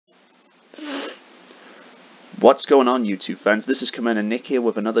What's going on, YouTube fans? This is Commander Nick here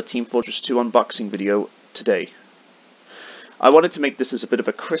with another Team Fortress 2 unboxing video today. I wanted to make this as a bit of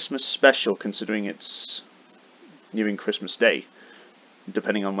a Christmas special, considering it's nearing Christmas Day,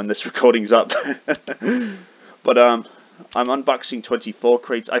 depending on when this recording's up. But I'm unboxing 24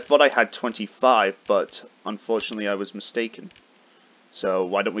 crates. I thought I had 25, but unfortunately I was mistaken. So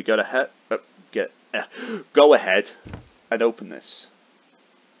why don't we go ahead and open this.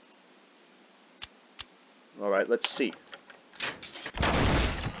 Alright, let's see. Not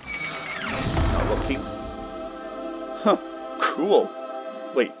looking. Huh, cool.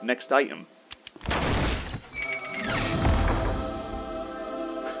 Wait, next item.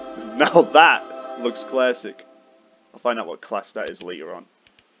 Now that looks classic. I'll find out what class that is later on.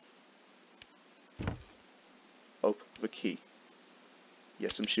 Oh, the key.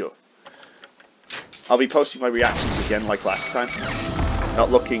 Yes, I'm sure. I'll be posting my reactions again like last time.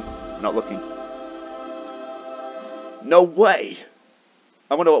 Not looking, not looking. No way!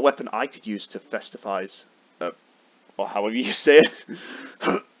 I wonder what weapon I could use to festivize, or however you say it.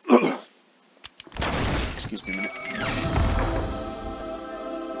 Excuse me a minute.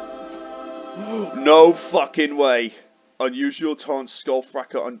 No fucking way! Unusual taunt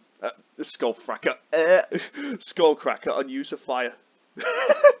skullcracker on skullcracker on user fire.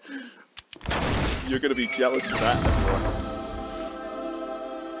 You're gonna be jealous of that, everyone.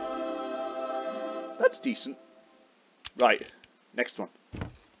 That's decent. Right, next one.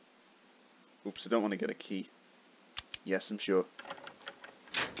 Oops, I don't want to get a key. Yes, I'm sure.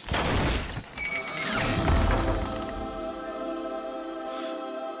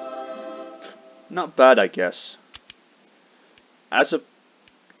 Not bad, I guess. As a...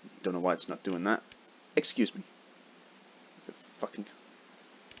 Don't know why it's not doing that. Excuse me. Fucking...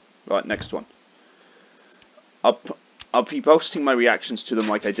 Right, next one. I'll be posting my reactions to them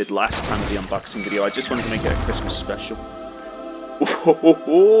like I did last time with the unboxing video. I just wanted to make it a Christmas special.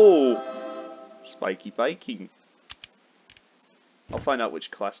 Whoa! Spiky biking. I'll find out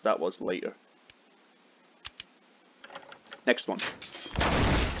which class that was later. Next one.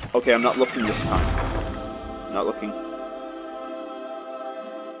 Okay, I'm not looking this time. Not looking.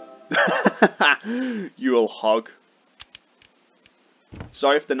 You old hog.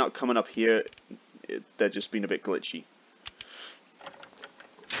 Sorry if they're not coming up here. They're just being a bit glitchy.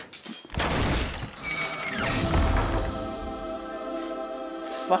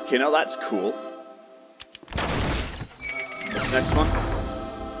 Fucking hell, that's cool. What's the next one?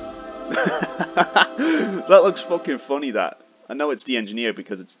 That looks fucking funny, that. I know it's the engineer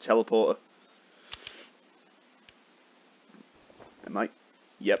because it's a teleporter. Am I?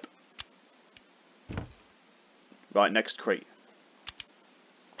 Yep. Right, next crate.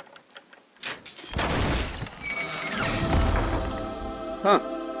 Huh.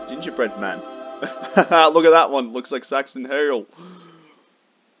 Gingerbread man. Look at that one. Looks like Saxon Hale.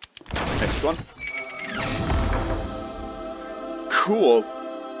 Next one. Cool.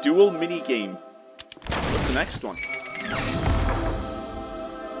 Dual minigame. What's the next one?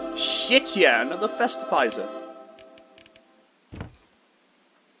 Shit, yeah. Another festivizer.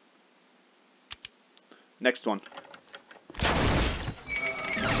 Next one.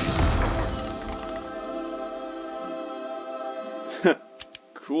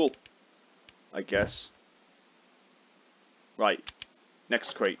 Cool. I guess. Right.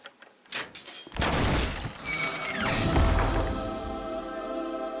 Next crate.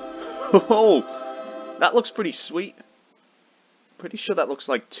 Oh, that looks pretty sweet. Pretty sure that looks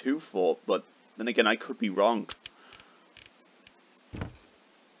like 2-4, but then again, I could be wrong.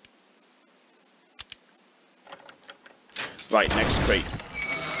 Right, next crate.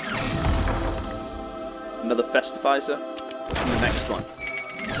 Another festivizer. What's in the next one?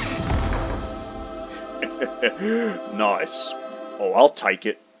 Nice. Oh, I'll take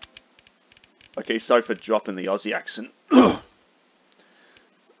it. Okay, sorry for dropping the Aussie accent.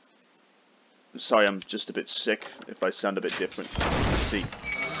 Sorry, I'm just a bit sick if I sound a bit different. Let's see.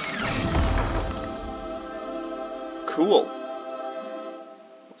 Cool.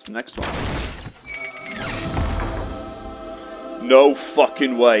 What's the next one? No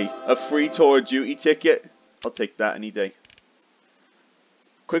fucking way. A free tour of duty ticket? I'll take that any day.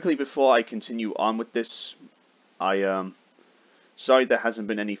 Quickly before I continue on with this, sorry there hasn't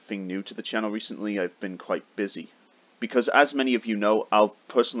been anything new to the channel recently. I've been quite busy. Because as many of you know, I'll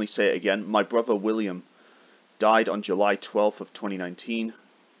personally say it again, my brother William died on July 12th of 2019,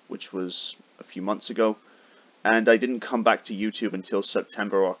 which was a few months ago, and I didn't come back to YouTube until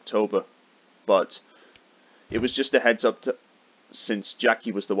September or October, but it was just a heads up since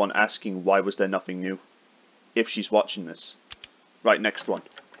Jackie was the one asking why was there nothing new, if she's watching this. Right, next one.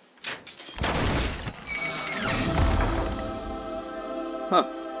 Huh,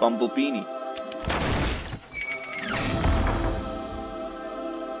 Bumblebeanie.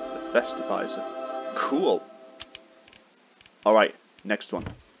 The Festivizer. Cool. Alright, next one.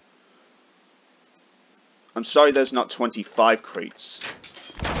 I'm sorry there's not 25 crates.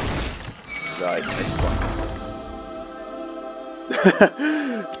 Right, next one.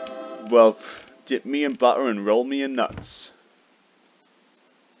 Well, dip me in butter and roll me in nuts.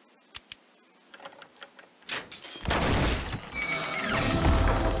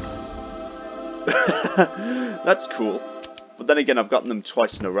 That's cool. But then again, I've gotten them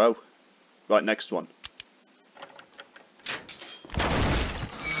twice in a row. Right, next one.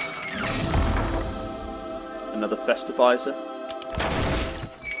 Another Festivizer.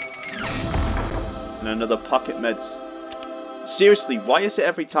 And another Pocket Meds. Seriously, why is it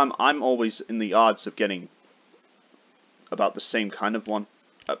every time I'm always in the odds of getting about the same kind of one?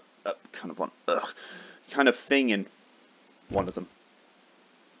 Kind of thing in one of them.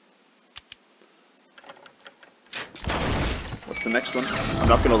 What's the next one? I'm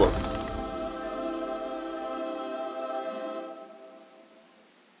not gonna look.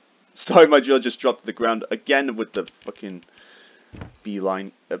 Sorry, my jaw just dropped to the ground again with the fucking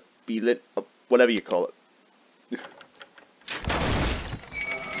beeline, beelit, whatever you call it.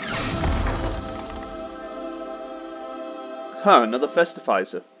 Huh, another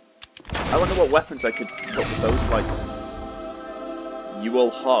Festivizer. I wonder what weapons I could put with those lights. You will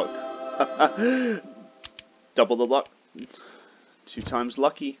hog. Double the luck. 2 times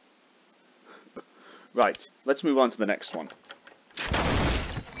lucky. Right, let's move on to the next one.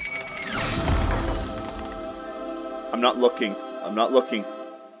 I'm not looking. I'm not looking.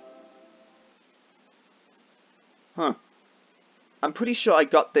 Huh. I'm pretty sure I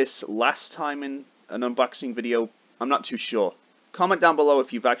got this last time in an unboxing video. I'm not too sure. Comment down below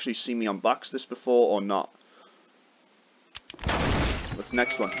if you've actually seen me unbox this before or not. What's the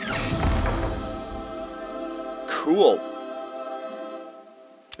next one? Cool.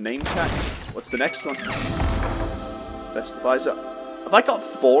 A name tag. What's the next one? Festivizer. Have I got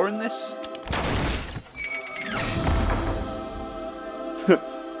 4 in this?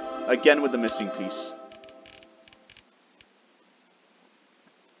 Again with the missing piece.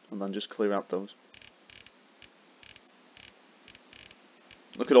 And then just clear out those.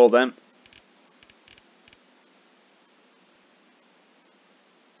 Look at all them.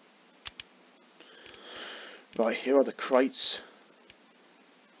 Right, here are the crates.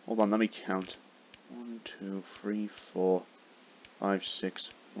 Hold on, let me count. 1, 2, 3, 4, 5, 6.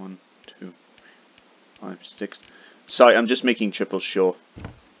 1, 2, 5, 6. Sorry, I'm just making triple sure.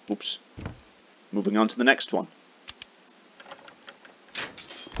 Oops. Moving on to the next one.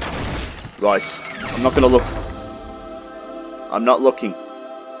 Right. I'm not gonna look. I'm not looking.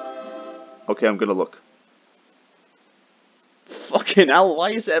 Okay, I'm gonna look. Fucking hell,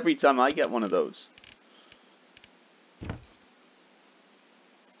 why is it every time I get one of those?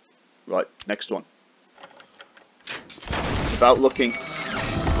 Right, next one. Without looking,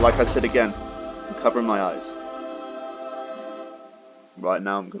 like I said again, I'm covering my eyes. Right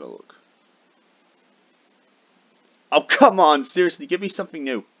now I'm gonna look. Oh, come on, seriously, give me something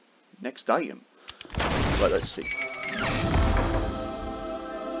new. Next item. Right, let's see.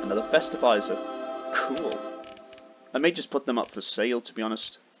 Another Festivizer. Cool. I may just put them up for sale, to be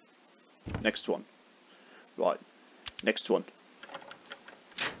honest. Next one. Right. Next one.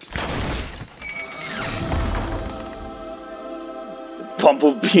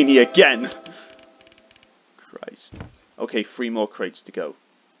 Bumblebeanie again! Christ. Okay, 3 more crates to go.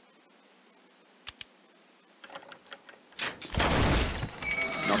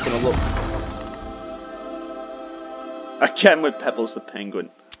 Not gonna look. Again with Pebbles the Penguin.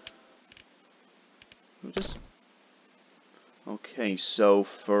 Just... Okay, so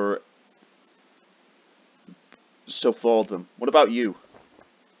for all of them. What about you?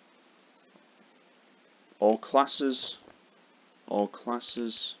 All classes. All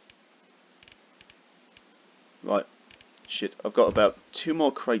classes. Right. Shit, I've got about 2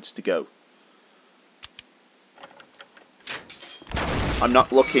 more crates to go. I'm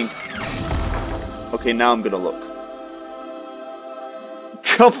not looking. Okay, now I'm gonna look.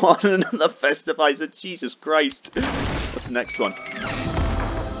 Come on, another Festivizer, Jesus Christ. What's the next one?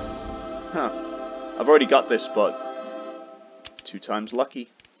 Huh. I've already got this, but 2 times lucky.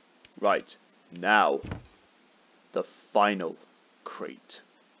 Right, now, the final crate.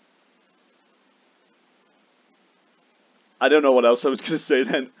 I don't know what else I was going to say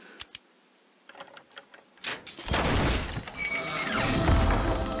then.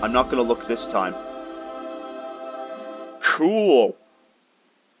 I'm not going to look this time. Cool.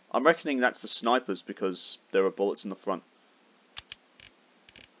 I'm reckoning that's the snipers because there are bullets in the front.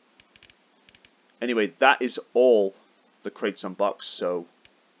 Anyway, that is all the crates unboxed, so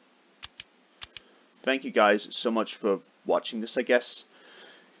thank you guys so much for watching this, I guess.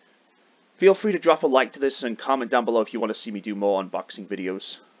 Feel free to drop a like to this and comment down below if you want to see me do more unboxing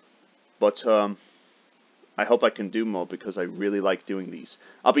videos. But I hope I can do more because I really like doing these.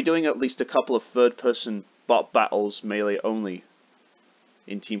 I'll be doing at least a couple of third-person bot battles, melee only,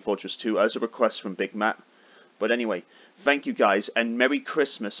 in Team Fortress 2 as a request from Big Matt. But anyway, thank you guys and Merry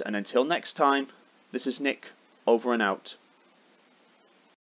Christmas, and until next time, this is Nick, over and out.